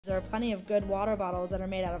There are plenty of good water bottles that are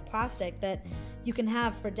made out of plastic that you can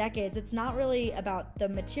have for decades. It's not really about the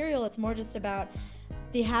material, it's more just about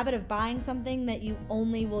the habit of buying something that you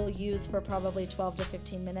only will use for probably 12 to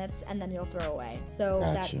 15 minutes and then you'll throw away. So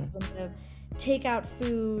Gotcha. that's going to take out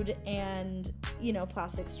food and,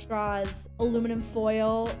 plastic straws, aluminum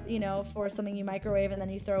foil, for something you microwave and then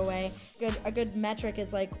you throw away. A good metric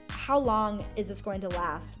is like, how long is this going to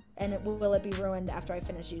last? And will it be ruined after I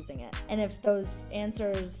finish using it? And if those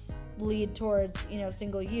answers lead towards,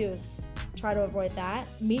 single use, try to avoid that.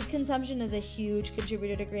 Meat consumption is a huge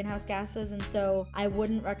contributor to greenhouse gases, and so I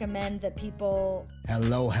wouldn't recommend that people...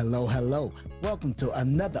 Hello. Welcome to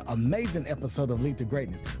another amazing episode of Lead to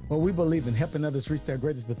Greatness, where we believe in helping others reach their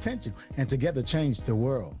greatest potential and together change the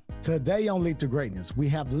world. Today on Lead to Greatness, we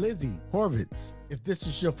have Lizzie Horvitz. If this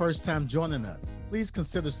is your first time joining us, please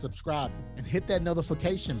consider subscribing and hit that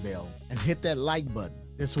notification bell and hit that like button.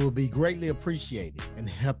 This will be greatly appreciated in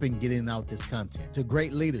helping getting out this content to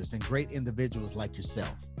great leaders and great individuals like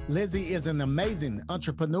yourself. Lizzie is an amazing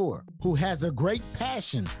entrepreneur who has a great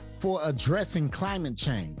passion for addressing climate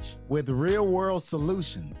change with real-world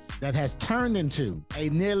solutions that has turned into a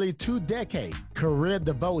nearly 2-decade career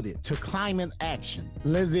devoted to climate action.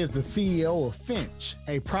 Lizzie is the CEO of Finch,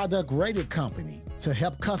 a product-rated company to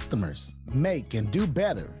help customers make and do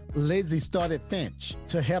better. Lizzie started Finch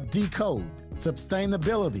to help decode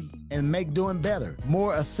sustainability and make doing better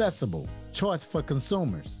more accessible choice for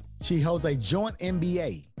consumers. She holds a joint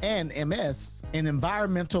M.B.A and M.S in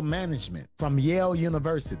environmental management from Yale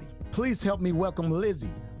University. Please help me welcome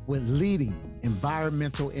Lizzie with Leading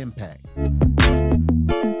Environmental Impact.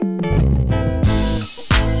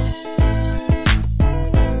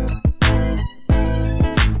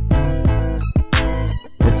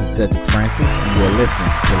 This is Cedric Francis, and you're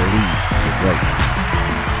listening to Lead to Greatness.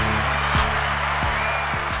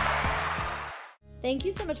 Thank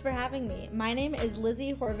you so much for having me. My name is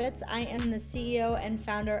Lizzie Horvitz. I am the CEO and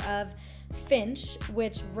founder of Finch,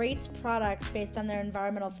 which rates products based on their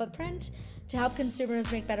environmental footprint to help consumers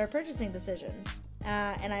make better purchasing decisions.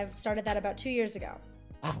 And I've started that about 2 years ago.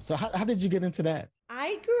 Wow. So how did you get into that?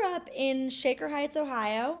 I grew up in Shaker Heights,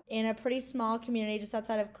 Ohio, in a pretty small community just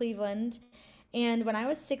outside of Cleveland. And when I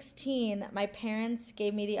was 16, my parents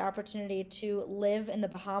gave me the opportunity to live in the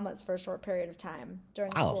Bahamas for a short period of time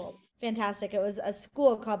during school. Fantastic. It was a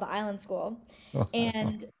school called the Island School.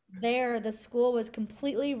 And there, the school was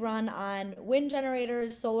completely run on wind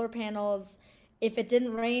generators, solar panels. If it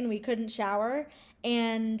didn't rain, we couldn't shower.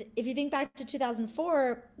 And if you think back to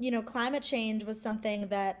 2004, climate change was something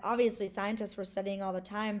that obviously scientists were studying all the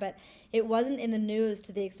time, but it wasn't in the news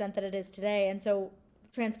to the extent that it is today. And so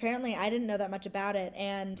transparently, I didn't know that much about it.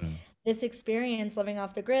 And this experience living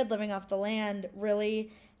off the grid, living off the land,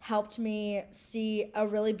 really helped me see a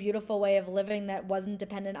really beautiful way of living that wasn't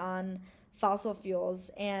dependent on fossil fuels.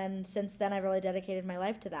 And since then, I've really dedicated my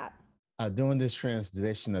life to that. Doing this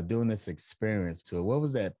transition or doing this experience to it, what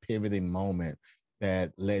was that pivoting moment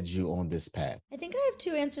that led you on this path? I think I have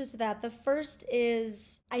two answers to that. The first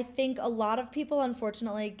is, I think a lot of people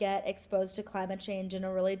unfortunately get exposed to climate change in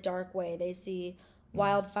a really dark way. They see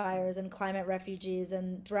wildfires and climate refugees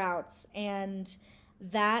and droughts, and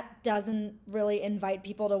that doesn't really invite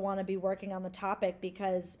people to want to be working on the topic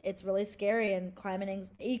because it's really scary and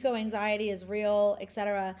eco anxiety is real,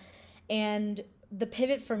 etc. And the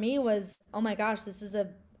pivot for me was, oh my gosh, this is an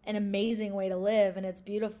amazing way to live and it's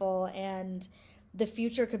beautiful and the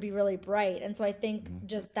future could be really bright. And so I think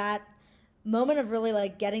just that moment of really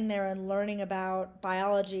like getting there and learning about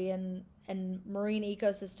biology and marine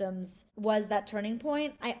ecosystems was that turning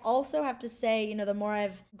point. I also have to say, the more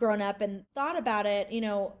I've grown up and thought about it,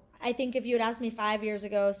 I think if you had asked me 5 years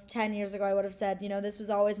ago, 10 years ago, I would have said, this was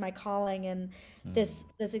always my calling, and this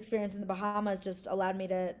experience in the Bahamas just allowed me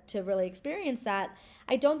to really experience that.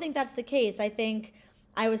 I don't think that's the case. I think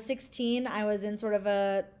I was 16, I was in sort of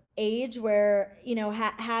a age where,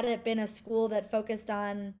 had it been a school that focused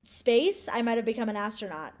on space, I might have become an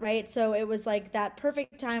astronaut, right? So it was like that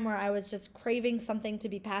perfect time where I was just craving something to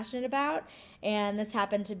be passionate about, and this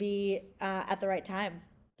happened to be at the right time.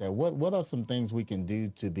 What are some things we can do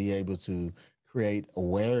to be able to create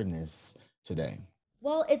awareness today?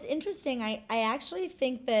 Well, it's interesting. I actually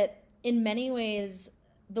think that in many ways,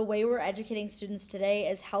 the way we're educating students today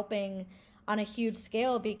is helping on a huge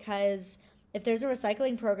scale, because if there's a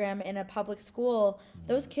recycling program in a public school,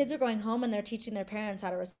 those kids are going home and they're teaching their parents how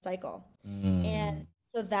to recycle. And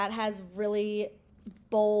so that has really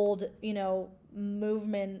bold,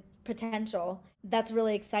 movement potential. That's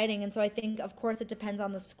really exciting. And so I think, of course, it depends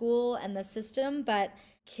on the school and the system, but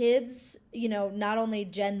kids, not only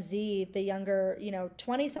Gen Z, the younger,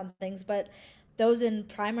 20 somethings, but those in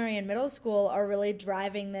primary and middle school are really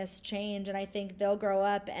driving this change. And I think they'll grow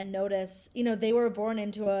up and notice, they were born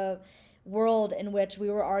into a world in which we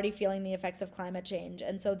were already feeling the effects of climate change.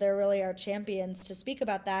 And so they're really our champions to speak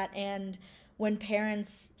about that. And when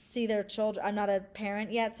parents see their children, I'm not a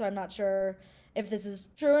parent yet, so I'm not sure if this is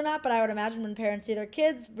true or not, but I would imagine when parents see their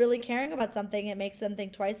kids really caring about something, it makes them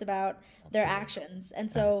think twice about their actions. And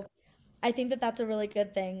so I think that that's a really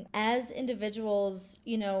good thing. As individuals,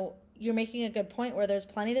 you're making a good point where there's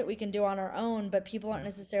plenty that we can do on our own, but people aren't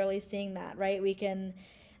necessarily seeing that, right? We can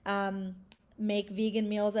make vegan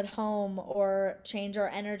meals at home or change our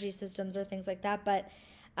energy systems or things like that. But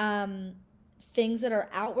things that are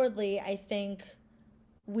outwardly, I think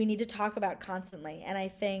we need to talk about constantly. And I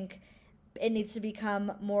think it needs to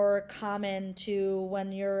become more common to,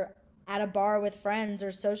 when you're at a bar with friends or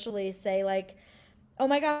socially, say like, oh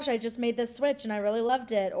my gosh, I just made this switch and I really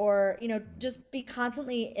loved it. Or, just be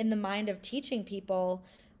constantly in the mind of teaching people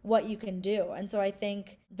what you can do. And so I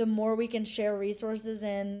think the more we can share resources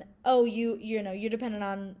in, oh, you're dependent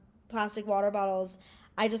on plastic water bottles.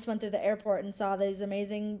 I just went through the airport and saw these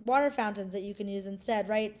amazing water fountains that you can use instead,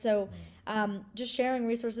 right? So just sharing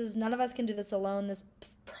resources. None of us can do this alone. This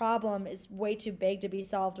problem is way too big to be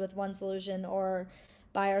solved with one solution or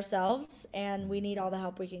by ourselves, and we need all the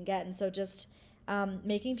help we can get. And so just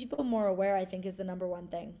making people more aware, I think, is the number one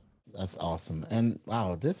thing. That's awesome. And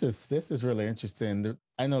wow, this is really interesting.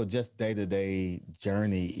 I know just day-to-day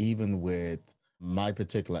journey, even with my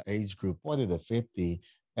particular age group, 40 to 50,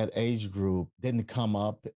 that age group didn't come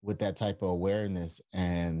up with that type of awareness.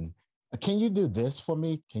 And can you do this for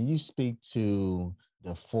me? Can you speak to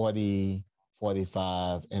the 40,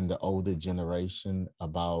 45 and the older generation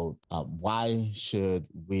about why should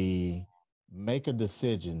we make a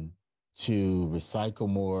decision to recycle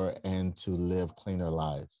more and to live cleaner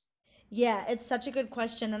lives? Yeah, it's such a good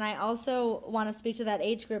question. And I also want to speak to that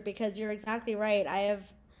age group because you're exactly right. I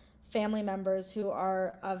have family members who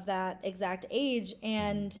are of that exact age.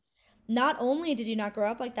 And not only did you not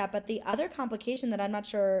grow up like that, but the other complication that I'm not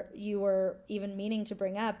sure you were even meaning to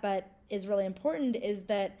bring up, but is really important, is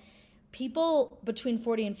that people between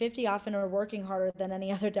 40 and 50 often are working harder than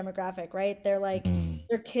any other demographic, right? They're like,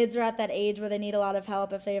 their kids are at that age where they need a lot of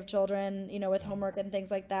help if they have children, with homework and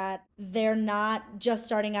things like that. They're not just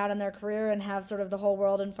starting out in their career and have sort of the whole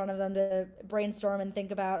world in front of them to brainstorm and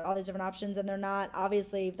think about all these different options. And they're not,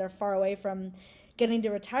 obviously, they're far away from getting to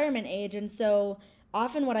retirement age. And so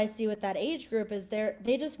often what I see with that age group is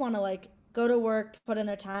they just want to like go to work, put in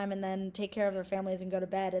their time, and then take care of their families and go to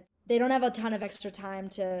bed. They don't have a ton of extra time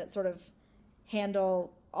to sort of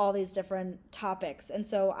handle all these different topics. And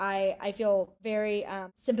so I feel very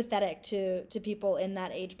sympathetic to people in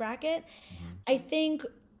that age bracket. I think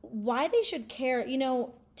why they should care,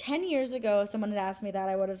 10 years ago, if someone had asked me that,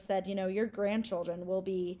 I would have said, your grandchildren will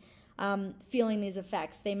be feeling these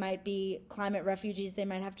effects. They might be climate refugees. They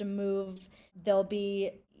might have to move. They'll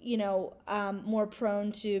be, more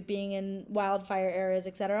prone to being in wildfire areas,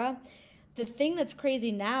 etc. The thing that's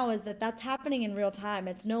crazy now is that that's happening in real time.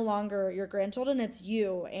 It's no longer your grandchildren, it's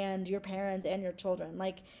you and your parents and your children.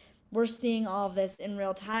 Like, we're seeing all of this in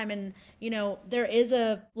real time. And, there is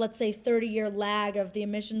a, let's say, 30-year lag of the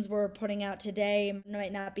emissions we're putting out today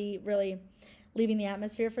might not be really leaving the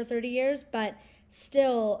atmosphere for 30 years, but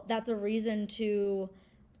still, that's a reason to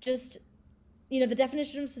just, the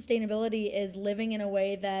definition of sustainability is living in a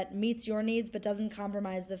way that meets your needs but doesn't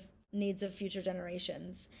compromise the needs of future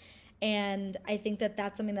generations. And I think that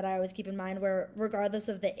that's something that I always keep in mind, where regardless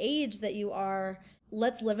of the age that you are,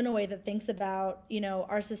 let's live in a way that thinks about,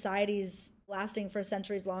 our societies lasting for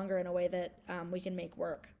centuries longer in a way that we can make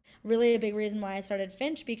work. Really a big reason why I started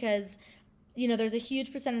Finch, because there's a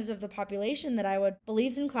huge percentage of the population that I would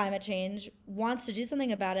believes in climate change, wants to do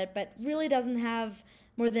something about it, but really doesn't have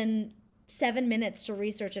more than 7 minutes to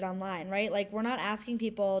research it online, right? Like, we're not asking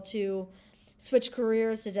people to switch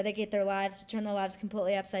careers, to dedicate their lives, to turn their lives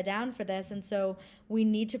completely upside down for this. And so we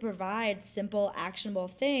need to provide simple, actionable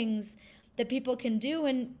things that people can do.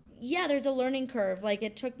 And yeah, there's a learning curve. Like,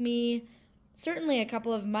 it took me certainly a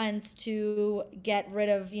couple of months to get rid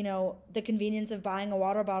of, the convenience of buying a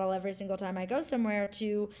water bottle every single time I go somewhere,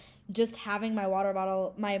 to just having my water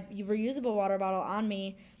bottle, my reusable water bottle on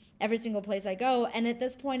me every single place I go. And at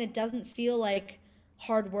this point, it doesn't feel like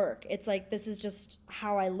hard work. It's like, this is just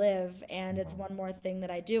how I live, and it's one more thing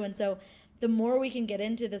that I do. And so the more we can get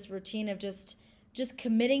into this routine of just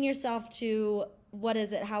committing yourself to, what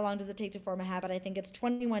is it? How long does it take to form a habit? I think it's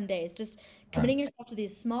 21 days. Just committing yourself to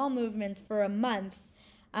these small movements for a month.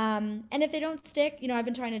 And if they don't stick, I've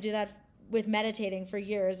been trying to do that with meditating for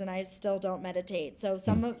years and I still don't meditate. So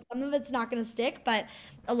some of it's not going to stick, but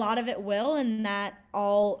a lot of it will, and that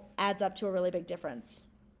all adds up to a really big difference.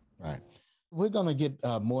 Right. We're gonna get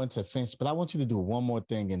more into Finch, but I want you to do one more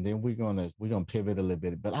thing, and then we're gonna pivot a little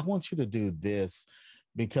bit. But I want you to do this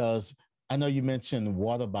because I know you mentioned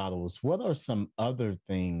water bottles. What are some other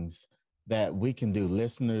things that we can do,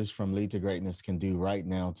 listeners from Lead to Greatness can do right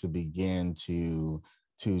now to begin to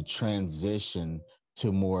transition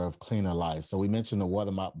to more of cleaner life? So we mentioned the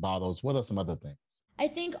water bottles. What are some other things? I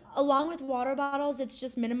think along with water bottles, it's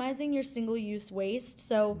just minimizing your single-use waste.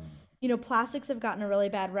 So, plastics have gotten a really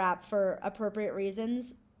bad rap for appropriate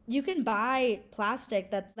reasons. You can buy plastic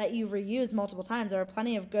that you reuse multiple times. There are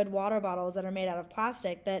plenty of good water bottles that are made out of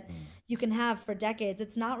plastic that you can have for decades.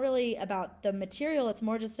 It's not really about the material. It's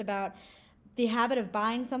more just about the habit of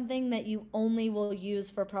buying something that you only will use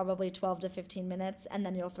for probably 12 to 15 minutes and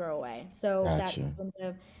then you'll throw away. So that Gotcha. goes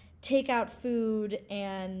into takeout food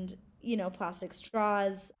and plastic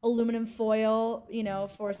straws, aluminum foil,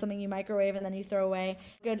 for something you microwave and then you throw away.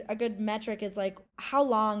 A good metric is like, how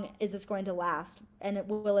long is this going to last? And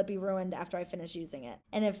will it be ruined after I finish using it?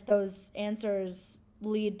 And if those answers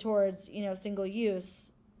lead towards, single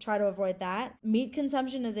use, try to avoid that. Meat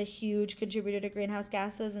consumption is a huge contributor to greenhouse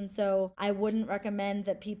gases. And so I wouldn't recommend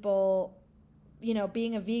that people,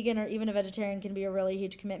 being a vegan or even a vegetarian can be a really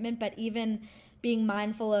huge commitment, but even being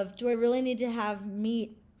mindful of, do I really need to have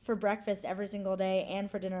meat for breakfast every single day and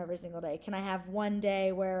for dinner every single day? Can I have one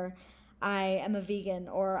day where I am a vegan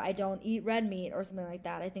or I don't eat red meat or something like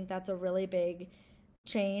that? I think that's a really big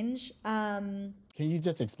change. Can you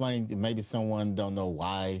just explain? Maybe someone don't know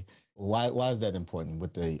why is that important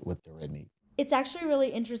with the red meat? It's actually really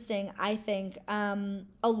interesting. I think a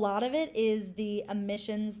lot of it is the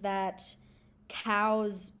emissions that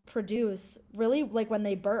cows produce, really, like when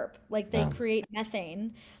they burp, like they create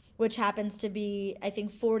methane, which happens to be, I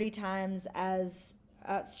think, 40 times as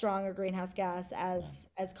strong a greenhouse gas as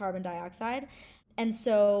carbon dioxide. And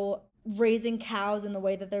so raising cows in the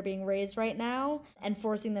way that they're being raised right now and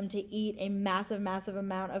forcing them to eat a massive, massive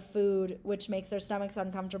amount of food, which makes their stomachs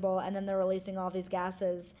uncomfortable, and then they're releasing all these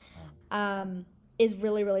gases, is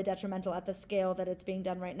really, really detrimental at the scale that it's being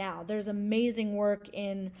done right now. There's amazing work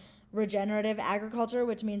in regenerative agriculture,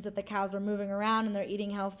 which means that the cows are moving around and they're eating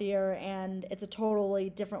healthier, and it's a totally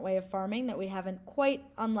different way of farming that we haven't quite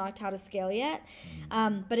unlocked how to scale yet.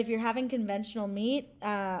 But if you're having conventional meat,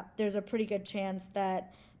 there's a pretty good chance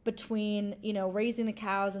that between raising the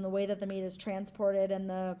cows and the way that the meat is transported and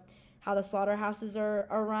how the slaughterhouses are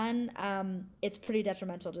run, it's pretty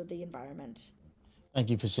detrimental to the environment. Thank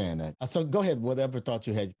you for sharing that. So go ahead, whatever thought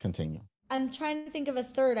you had, continue. I'm trying to think of a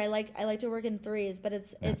third. I like to work in threes, but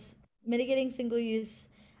it's mitigating single use.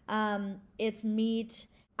 It's meat.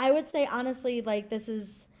 I would say honestly, like, this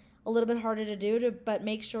is a little bit harder to do, but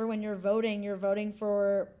make sure when you're voting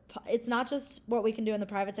for. It's not just what we can do in the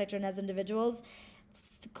private sector and as individuals.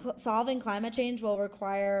 Solving climate change will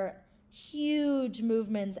require huge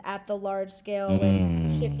movements at the large scale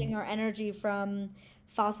with shifting our energy from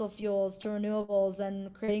fossil fuels to renewables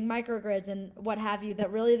and creating microgrids and what have you,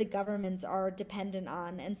 that really the governments are dependent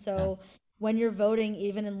on. And so when you're voting,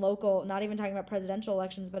 even in local, not even talking about presidential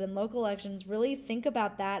elections, but in local elections, really think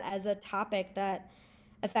about that as a topic that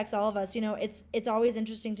affects all of us. It's always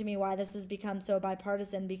interesting to me why this has become so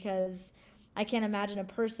bipartisan, because I can't imagine a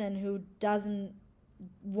person who doesn't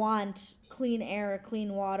want clean air,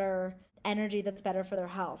 clean water, energy that's better for their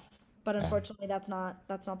health. But unfortunately, that's not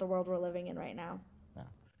the world we're living in right now.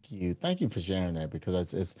 Thank you for sharing that,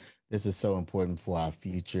 because this is so important for our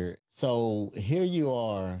future. So here you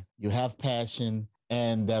are, you have passion,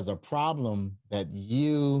 and there's a problem that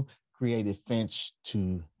you created Finch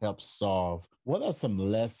to help solve. What are some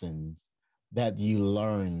lessons that you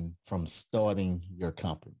learned from starting your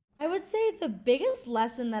company? I would say the biggest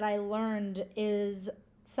lesson that I learned is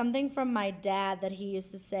something from my dad that he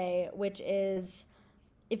used to say, which is,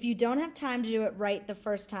 if you don't have time to do it right the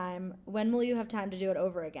first time, when will you have time to do it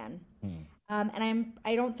over again? And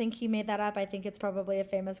I don't think he made that up. I think it's probably a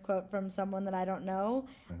famous quote from someone that I don't know,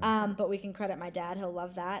 but we can credit my dad. He'll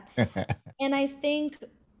love that. And I think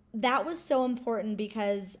that was so important,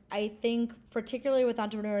 because I think particularly with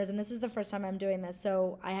entrepreneurs, and this is the first time I'm doing this,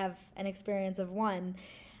 so I have an experience of one,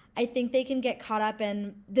 I think they can get caught up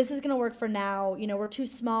in, this is going to work for now. We're too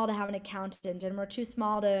small to have an accountant, and we're too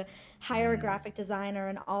small to hire a graphic designer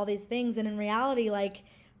and all these things. And in reality, like,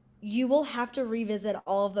 you will have to revisit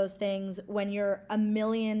all of those things when you're a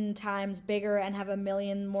million times bigger and have a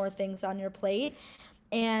million more things on your plate.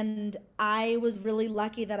 And I was really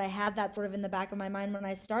lucky that I had that sort of in the back of my mind when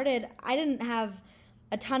I started. I didn't have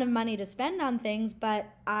a ton of money to spend on things, but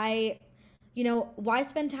I why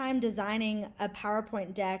spend time designing a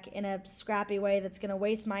PowerPoint deck in a scrappy way that's going to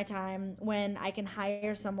waste my time when I can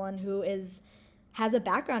hire someone who has a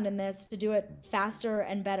background in this to do it faster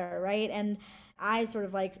and better, right? And I sort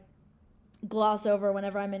of like gloss over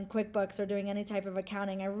whenever I'm in QuickBooks or doing any type of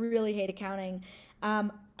accounting. I really hate accounting.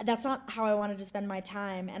 That's not how I wanted to spend my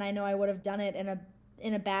time, and I know I would have done it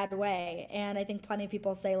in a bad way. And I think plenty of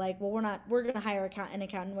people say like, well, we're going to hire an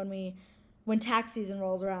accountant when tax season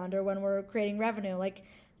rolls around or when we're creating revenue. Like,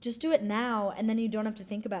 just do it now, and then you don't have to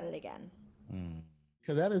think about it again.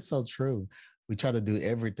 Because that is so true. We try to do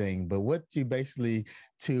everything, but what you basically,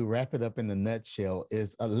 to wrap it up in a nutshell,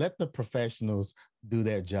 is let the professionals do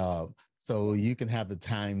their job so you can have the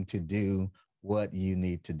time to do what you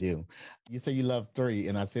need to do. You say you love 3,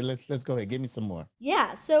 and I say let's go ahead, give me some more.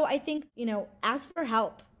 Yeah, so I think, ask for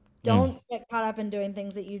help. Don't get caught up in doing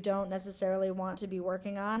things that you don't necessarily want to be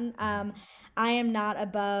working on. I am not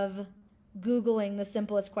above Googling the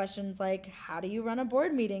simplest questions like, how do you run a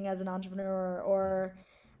board meeting as an entrepreneur? Or,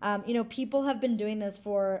 people have been doing this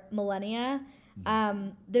for millennia.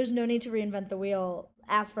 There's no need to reinvent the wheel.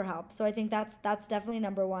 Ask for help. So I think that's definitely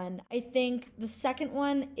number one. I think the second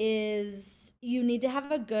one is you need to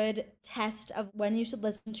have a good test of when you should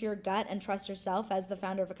listen to your gut and trust yourself as the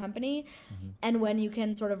founder of a company, and when you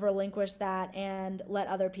can sort of relinquish that and let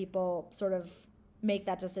other people sort of make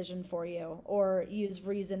that decision for you or use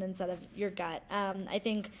reason instead of your gut. I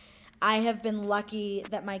think I have been lucky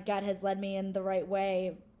that my gut has led me in the right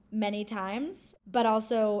way many times, but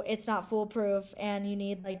also it's not foolproof, and you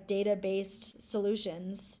need like data-based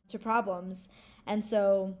solutions to problems. And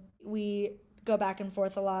so we go back and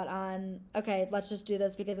forth a lot on, okay, let's just do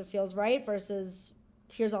this because it feels right versus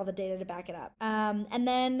here's all the data to back it up. And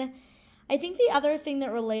then I think the other thing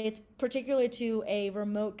that relates particularly to a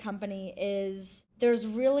remote company is there's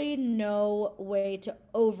really no way to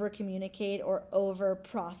over communicate or over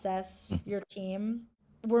process your team.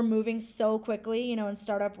 We're moving so quickly, in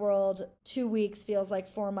startup world, 2 weeks feels like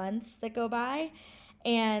 4 months that go by.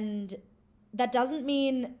 And that doesn't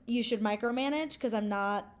mean you should micromanage, because I'm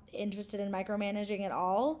not interested in micromanaging at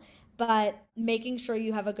all, but making sure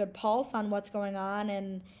you have a good pulse on what's going on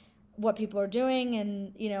and what people are doing.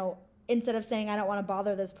 And, instead of saying, I don't want to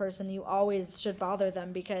bother this person, you always should bother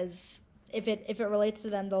them, because if it relates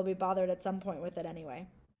to them, they'll be bothered at some point with it anyway.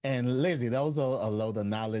 And Lizzie, those are a load of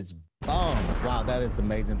knowledge bombs. Wow, that is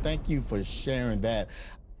amazing. Thank you for sharing that.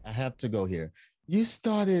 I have to go here. You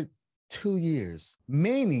started 2 years,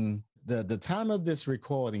 meaning the time of this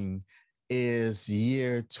recording is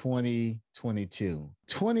year 2022.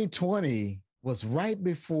 2020 was right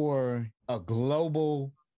before a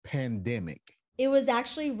global pandemic. It was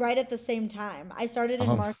actually right at the same time. I started in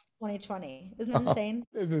March 2020. Isn't that insane?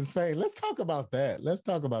 It's insane. Let's talk about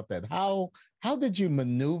that. How did you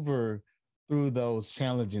maneuver through those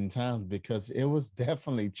challenging times? Because it was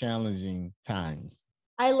definitely challenging times.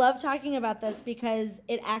 I love talking about this because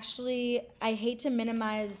I hate to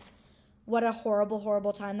minimize what a horrible,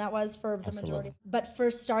 horrible time that was for the majority. But for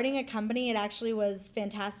starting a company, it actually was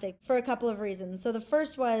fantastic for a couple of reasons. So the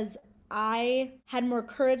first was I had more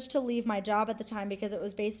courage to leave my job at the time because it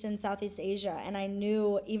was based in Southeast Asia. And I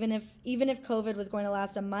knew even if COVID was going to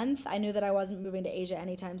last a month, I knew that I wasn't moving to Asia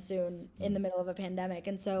anytime soon in the middle of a pandemic.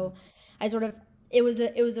 And so it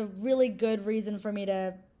was a really good reason for me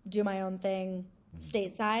to do my own thing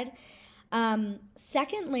stateside.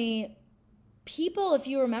 Secondly, people, if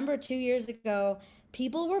you remember 2 years ago,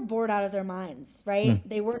 people were bored out of their minds, right?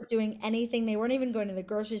 They weren't doing anything. They weren't even going to the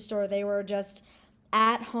grocery store. They were just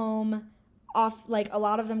at home off. Like, a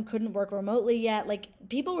lot of them couldn't work remotely yet. Like,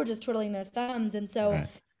 people were just twiddling their thumbs. And so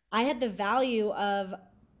I had the value of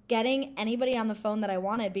getting anybody on the phone that I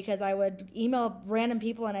wanted, because I would email random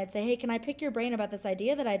people and I'd say, hey, can I pick your brain about this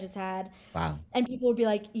idea that I just had? Wow. And people would be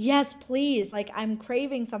like, yes, please. Like, I'm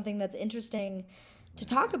craving something that's interesting to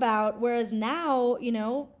talk about. Whereas now,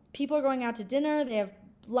 people are going out to dinner, they have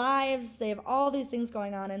lives, they have all these things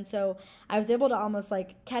going on. And so I was able to almost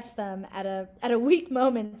like catch them at a weak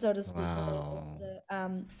moment, so to speak,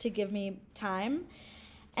 to give me time.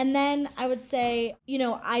 And then I would say,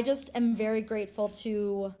 I just am very grateful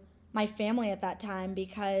to my family at that time,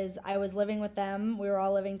 because I was living with them. We were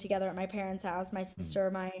all living together at my parents' house, my sister,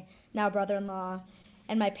 my now brother-in-law,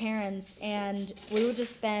 and my parents. And we would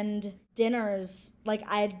just spend dinners. Like,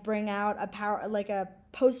 I'd bring out a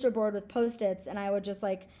poster board with Post-its, and I would just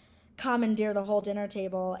like commandeer the whole dinner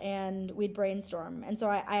table, and we'd brainstorm. And so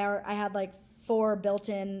I had like 4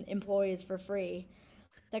 built-in employees for free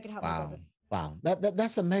that could help me build it. Wow,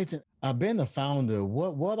 that's amazing. Being a founder,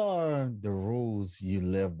 what are the rules you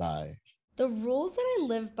live by? The rules that I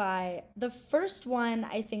live by, the first one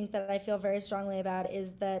I think that I feel very strongly about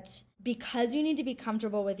is that because you need to be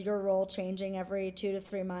comfortable with your role changing every 2 to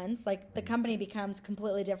 3 months, like the company becomes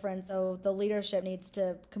completely different, so the leadership needs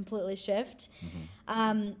to completely shift.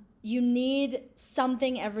 You need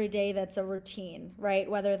something every day that's a routine, right?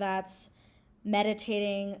 Whether that's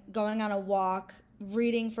meditating, going on a walk,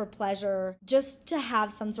 reading for pleasure, just to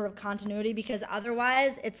have some sort of continuity, because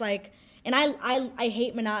otherwise it's like, and I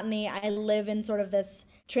hate monotony. I live in sort of this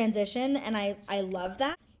transition and I love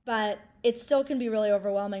that, but it still can be really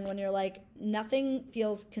overwhelming when you're like, nothing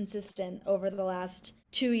feels consistent over the last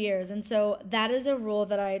 2 years. And so that is a rule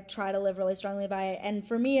that I try to live really strongly by. And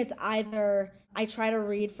for me, it's either I try to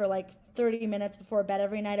read for like 30 minutes before bed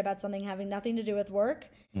every night about something having nothing to do with work.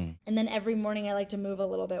 And then every morning I like to move a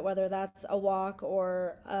little bit, whether that's a walk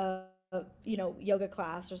or a yoga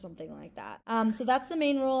class or something like that. So that's the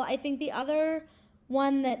main rule. I think the other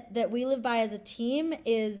one that we live by as a team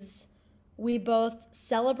is we both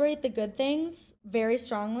celebrate the good things very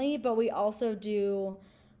strongly, but we also do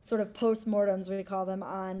sort of postmortems, we call them,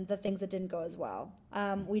 on the things that didn't go as well.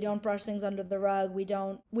 We don't brush things under the rug. We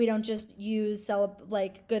don't just use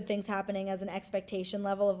like good things happening as an expectation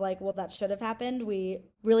level of like, well, that should have happened. We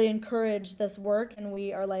really encourage this work and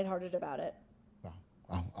we are lighthearted about it.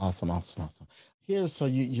 Oh, awesome. Here, so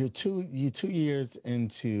you're 2 years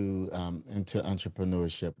into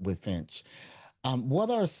entrepreneurship with Finch. What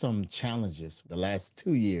are some challenges the last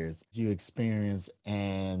 2 years you experienced,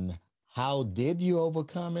 and how did you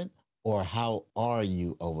overcome it, or how are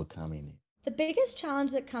you overcoming it? The biggest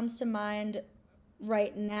challenge that comes to mind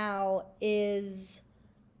right now is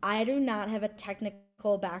I do not have a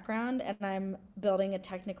technical background and I'm building a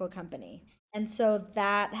technical company. And so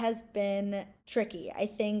that has been tricky. I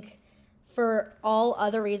think for all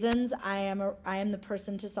other reasons, I am the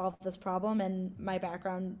person to solve this problem, and my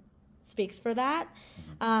background speaks for that.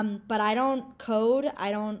 But I don't code.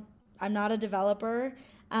 I'm not a developer.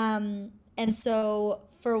 And so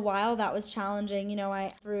for a while that was challenging. I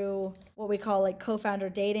through what we call like co-founder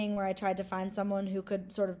dating, where I tried to find someone who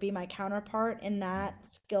could sort of be my counterpart in that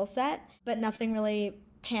skill set, but nothing really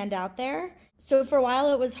panned out there. So for a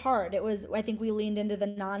while it was hard. I think we leaned into the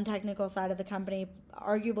non-technical side of the company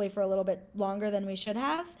arguably for a little bit longer than we should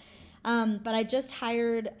have. But I just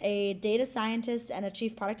hired a data scientist and a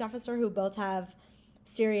chief product officer who both have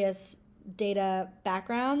serious data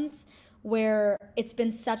backgrounds, where it's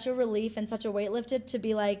been such a relief and such a weight lifted to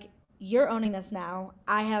be like, you're owning this now.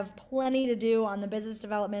 I have plenty to do on the business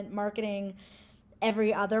development, marketing,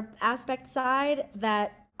 every other aspect side,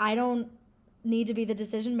 that I don't need to be the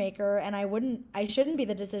decision maker, and I shouldn't be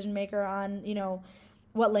the decision maker on,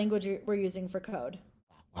 what language we're using for code.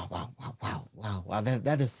 Wow.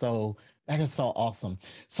 That is so awesome.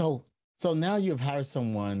 So now you've hired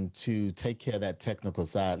someone to take care of that technical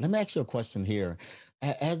side. Let me ask you a question here.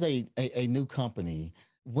 As a new company,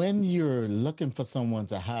 when you're looking for someone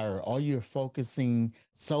to hire, are you focusing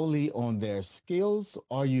solely on their skills,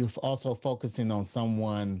 or are you also focusing on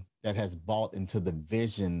someone that has bought into the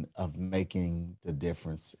vision of making the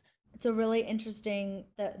difference? It's a really interesting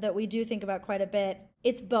that we do think about quite a bit.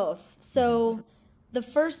 It's both. So the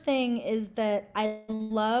first thing is that I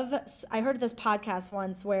heard this podcast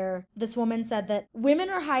once where this woman said that women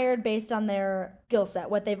are hired based on their skill set,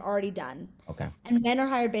 what they've already done. Okay. And men are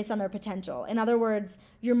hired based on their potential. In other words,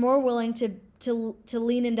 you're more willing to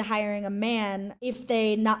lean into hiring a man if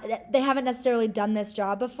they haven't necessarily done this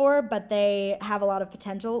job before, but they have a lot of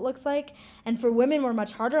potential, it looks like. And for women, we're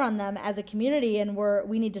much harder on them as a community, and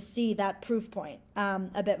we need to see that proof point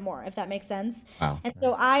a bit more, if that makes sense. Wow. And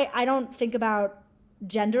so I don't think about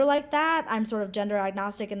gender like that. I'm sort of gender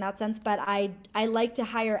agnostic in that sense, but I like to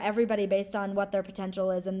hire everybody based on what their potential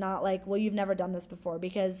is, and not like, well, you've never done this before,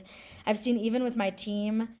 because I've seen, even with my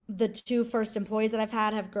team, the 2 first employees that I've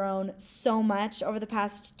had have grown so much over the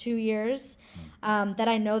past 2 years that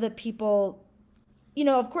I know that people,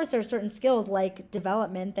 of course there are certain skills like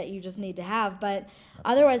development that you just need to have, but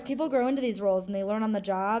otherwise people grow into these roles and they learn on the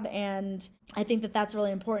job, and I think that that's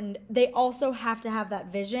really important. They also have to have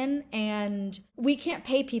that vision, and we can't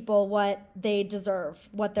pay people what they deserve,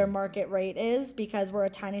 what their market rate is, because we're a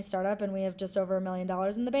tiny startup and we have just over $1 million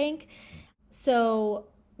in the bank. So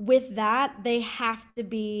with that, they have to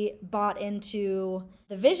be bought into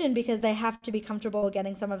the vision, because they have to be comfortable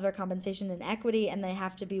getting some of their compensation in equity, and they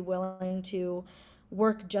have to be willing to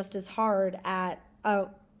work just as hard at a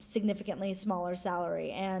significantly smaller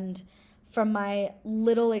salary. And from my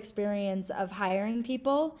little experience of hiring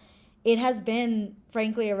people, it has been,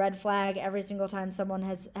 frankly, a red flag every single time someone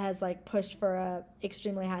has like pushed for a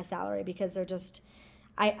extremely high salary, because they're just,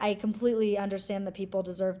 I completely understand that people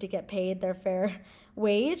deserve to get paid their fair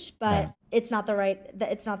wage, Right. but it's not the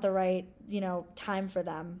right, time for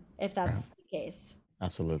them if Right. that's the case.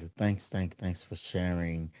 Absolutely. Thanks for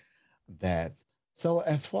sharing that. So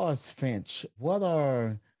as far as Finch, what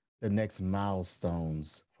are the next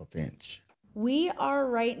milestones for Finch? We are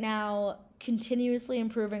right now continuously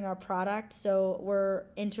improving our product. So we're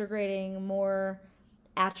integrating more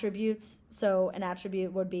attributes. So an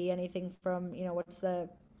attribute would be anything from, what's the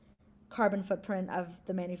carbon footprint of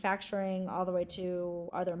the manufacturing all the way to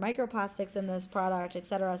are there microplastics in this product, et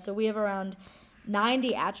cetera. So we have around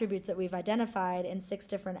 90 attributes that we've identified in 6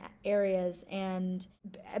 different areas, and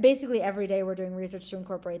basically every day we're doing research to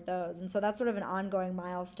incorporate those. And so that's sort of an ongoing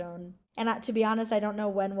milestone. And to be honest, I don't know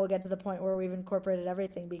when we'll get to the point where we've incorporated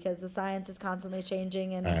everything because the science is constantly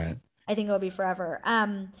changing, All and right. I think it'll be forever.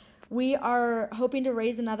 We are hoping to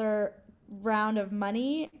raise another round of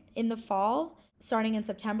money in the fall. Starting in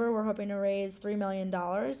September, we're hoping to raise $3 million.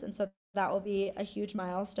 And so that will be a huge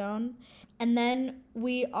milestone. And then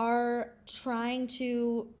we are trying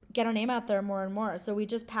to get our name out there more and more. So we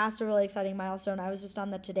just passed a really exciting milestone. I was just on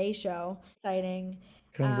the Today Show. Exciting.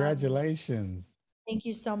 Um, Congratulations. Thank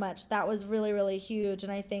you so much. That was really, really huge.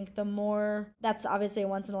 And I think the more, that's obviously a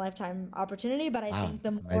once in a lifetime opportunity, but I Wow, think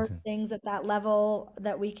it's the more amazing. things at that level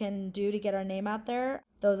that we can do to get our name out there,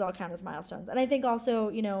 those all count as milestones. And I think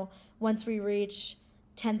also, once we reach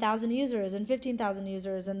 10,000 users and 15,000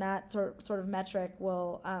 users, and that sort of metric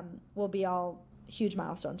will be all huge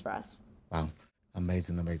milestones for us. Wow.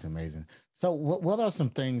 Amazing, amazing, amazing. So what are some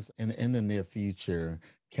things in the near future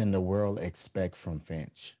can the world expect from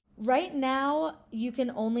Finch? Right now, you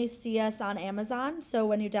can only see us on Amazon. So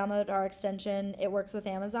when you download our extension, it works with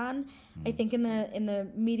Amazon. I Mm. think in the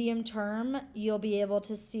medium term, you'll be able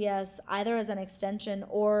to see us either as an extension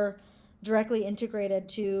or directly integrated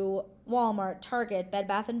to Walmart, Target, Bed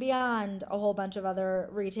Bath and Beyond, a whole bunch of other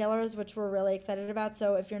retailers, which we're really excited about.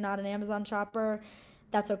 So if you're not an Amazon shopper,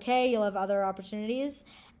 that's okay. You'll have other opportunities.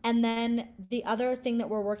 And then the other thing that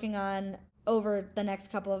we're working on over the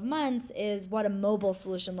next couple of months is what a mobile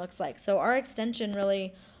solution looks like. So our extension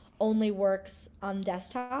really only works on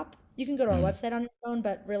desktop. You can go to our Mm. website on your phone,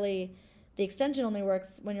 but really the extension only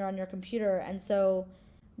works when you're on your computer. And so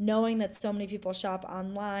knowing that so many people shop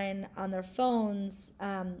online on their phones,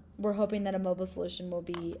 we're hoping that a mobile solution will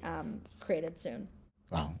be created soon.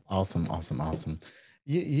 Wow. Awesome, awesome, awesome.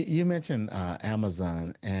 You mentioned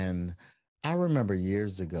Amazon, and I remember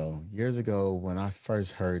years ago when I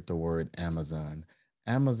first heard the word Amazon,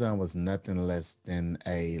 Amazon was nothing less than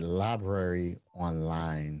a library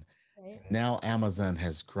online. Right. Now Amazon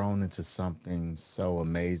has grown into something so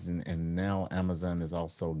amazing, and now Amazon is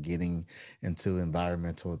also getting into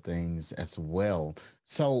environmental things as well.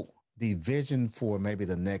 So the vision for maybe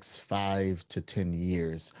the next 5 to 10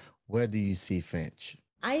 years, where do you see Finch?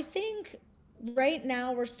 I think right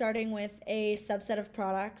now we're starting with a subset of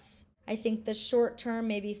products. I think the short term,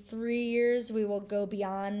 maybe 3 years, we will go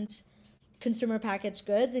beyond consumer packaged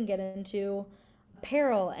goods and get into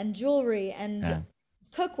apparel and jewelry and Yeah.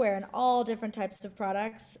 cookware and all different types of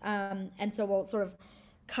products. And so we'll sort of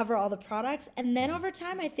cover all the products. And then over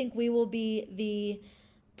time, I think we will be the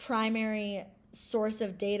primary source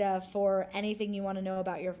of data for anything you want to know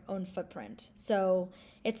about your own footprint. So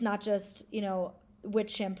it's not just,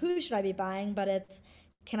 which shampoo should I be buying, but it's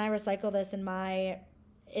can I recycle this in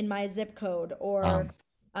my zip code, or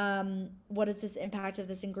Um, what is this impact of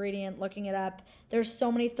this ingredient, looking it up. There's so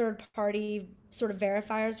many third party sort of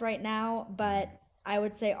verifiers right now, but I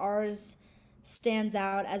would say ours stands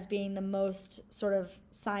out as being the most sort of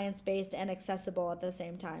science based and accessible at the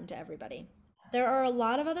same time to everybody. There are a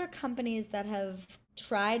lot of other companies that have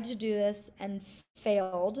tried to do this and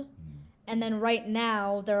failed. And then right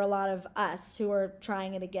now, there are a lot of us who are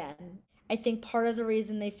trying it again. I think part of the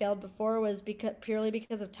reason they failed before was purely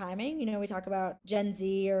because of timing. We talk about Gen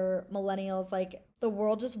Z or millennials, like the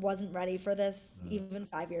world just wasn't ready for this mm, even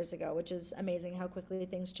 5 years ago, which is amazing how quickly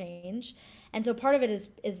things change. And so part of it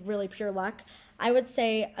is really pure luck. I would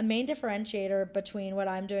say a main differentiator between what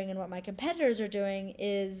I'm doing and what my competitors are doing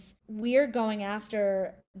is we're going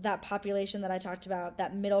after that population that I talked about,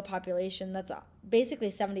 that middle population that's basically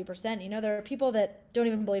 70%. There are people that don't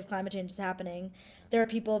even believe climate change is happening. There are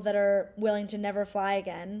people that are willing to never fly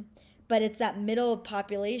again, but it's that middle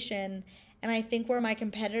population. And I think where my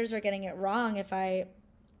competitors are getting it wrong, if I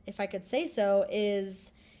could say so,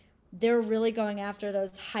 is they're really going after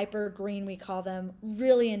those hyper green, we call them,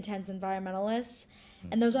 really intense environmentalists. mm.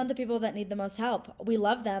 And those aren't the people that need the most help. We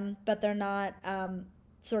love them, but they're not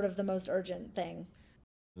sort of the most urgent thing.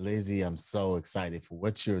 Lizzie, I'm so excited for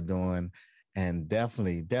what you're doing. and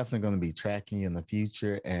definitely going to be tracking you in the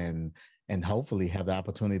future, and hopefully have the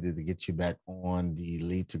opportunity to get you back on the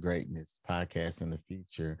Lead to Greatness podcast in the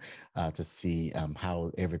future to see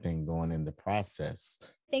how everything going in the process.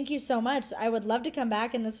 Thank you so much. I would love to come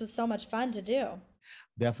back, and this was so much fun to do.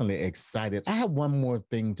 Definitely excited. I have one more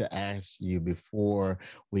thing to ask you before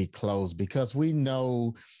we close, because we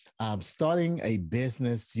know starting a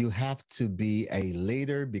business, you have to be a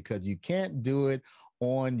leader because you can't do it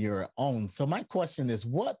on your own. So my question is,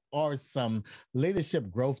 what are some leadership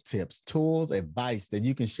growth tips, tools, advice that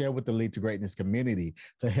you can share with the Lead to Greatness community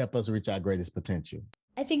to help us reach our greatest potential?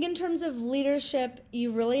 I think in terms of leadership,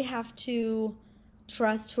 you really have to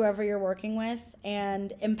trust whoever you're working with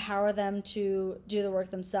and empower them to do the work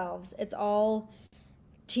themselves. It's all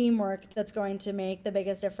teamwork that's going to make the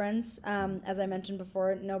biggest difference. As I mentioned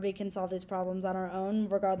before, nobody can solve these problems on our own,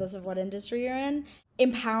 regardless of what industry you're in.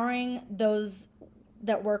 Empowering those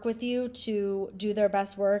that work with you to do their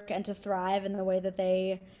best work and to thrive in the way that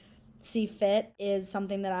they see fit is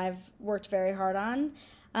something that I've worked very hard on.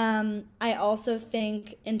 I also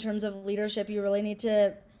think in terms of leadership, you really need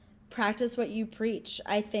to practice what you preach.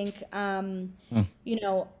 I think, I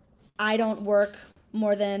don't work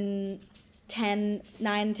more than 10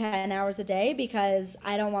 hours a day because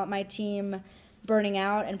I don't want my team burning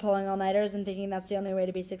out and pulling all-nighters and thinking that's the only way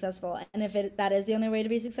to be successful. And if that is the only way to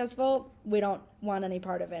be successful, we don't want any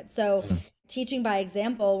part of it. So teaching by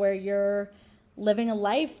example, where you're living a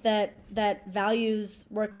life that values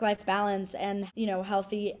work-life balance and,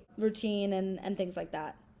 healthy routine and things like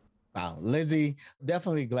that. Wow, Lizzie,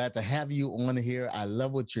 definitely glad to have you on here. I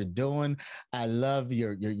love what you're doing. I love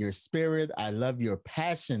your spirit. I love your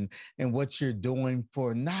passion and what you're doing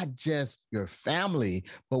for not just your family,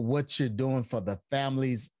 but what you're doing for the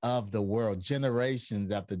families of the world, generations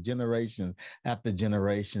after generations after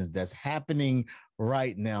generations. That's happening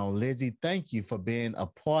right now. Lizzie, thank you for being a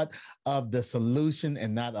part of the solution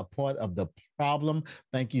and not a part of the problem.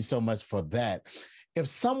 Thank you so much for that. If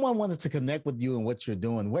someone wanted to connect with you and what you're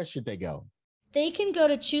doing, where should they go? They can go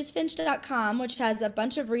to choosefinch.com, which has a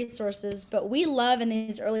bunch of resources, but we love in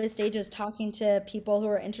these early stages talking to people who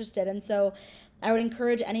are interested. And so I would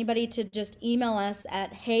encourage anybody to just email us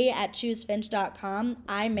at hey@choosefinch.com.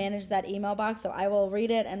 I manage that email box, so I will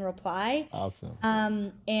read it and reply. Awesome.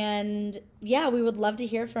 And yeah, we would love to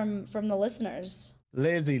hear from the listeners.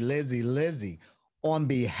 Lizzie. On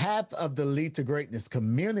behalf of the Lead to Greatness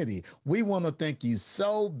community, we want to thank you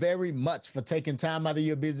so very much for taking time out of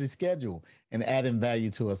your busy schedule and adding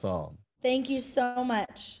value to us all. Thank you so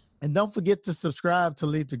much. And don't forget to subscribe to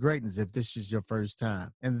Lead to Greatness if this is your first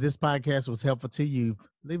time. And this podcast was helpful to you,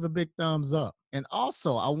 leave a big thumbs up. And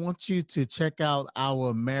also, I want you to check out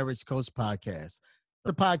our Marriage Coach podcast,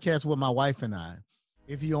 the podcast with my wife and I.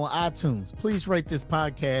 If you're on iTunes, please rate this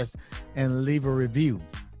podcast and leave a review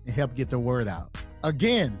and help get the word out.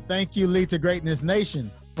 Again, thank you, Lead to Greatness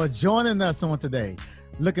Nation, for joining us on today.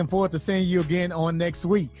 Looking forward to seeing you again on next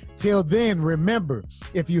week. Till then, remember,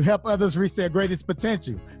 if you help others reach their greatest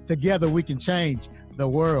potential, together we can change the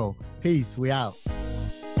world. Peace. We out.